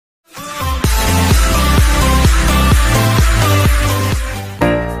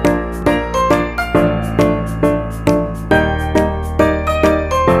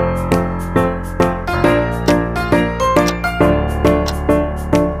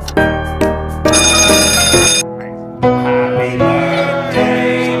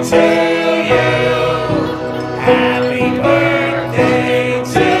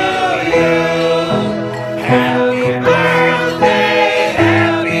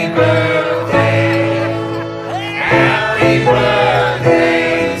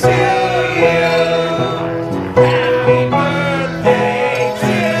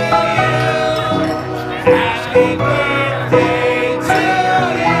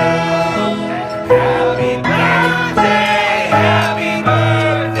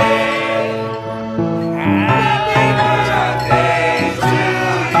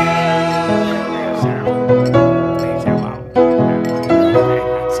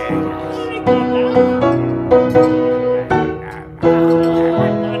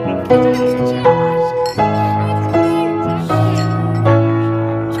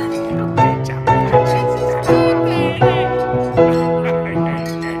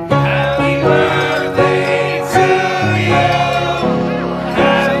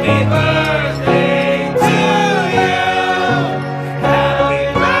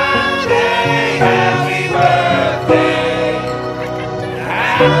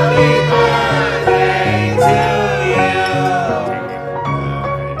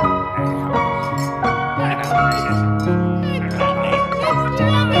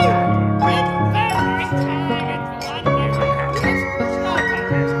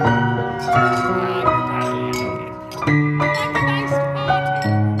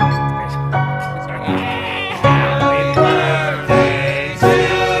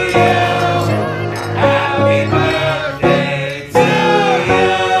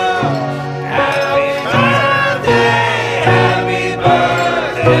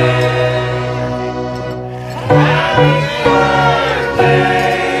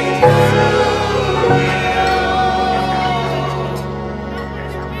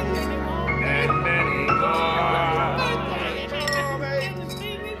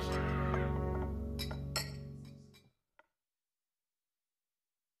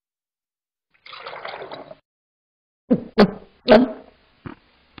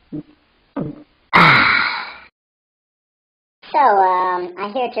So, I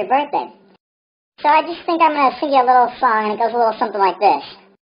hear it's your birthday. So I just think I'm going to sing you a little song, and it goes a little something like this.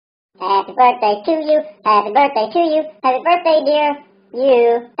 Happy birthday to you, happy birthday to you, happy birthday dear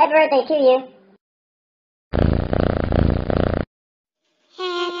you, happy birthday to you.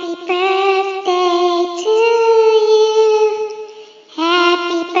 Happy birthday to you,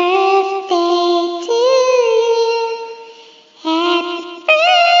 happy birthday to you, happy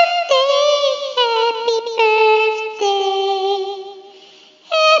birthday, happy birthday,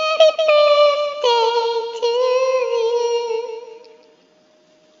 happy birthday to you.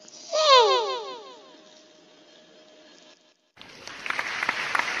 Yay!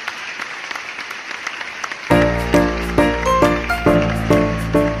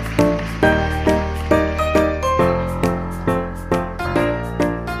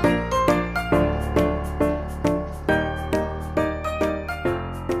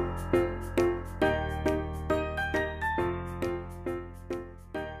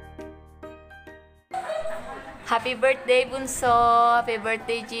 Happy birthday, Bunso! Happy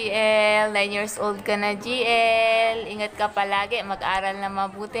birthday, GL! 9 years old ka na, GL! Ingat ka palagi, mag-aral na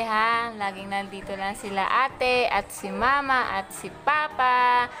mabuti, ha? Laging nandito lang sila ate, at si mama, at si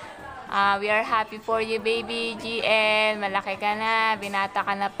papa. We are happy for you, baby, GL! Malaki ka na, binata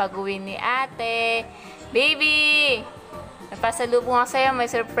ka na pag-uwi ni ate. Baby! Napasalubong ako sa'yo, may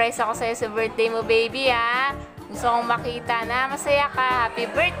surprise ako sa'yo sa birthday mo, baby, ha? Gusto kong makita na masaya ka. Happy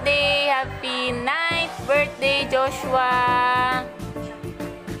birthday! Happy 9th birthday, Joshua!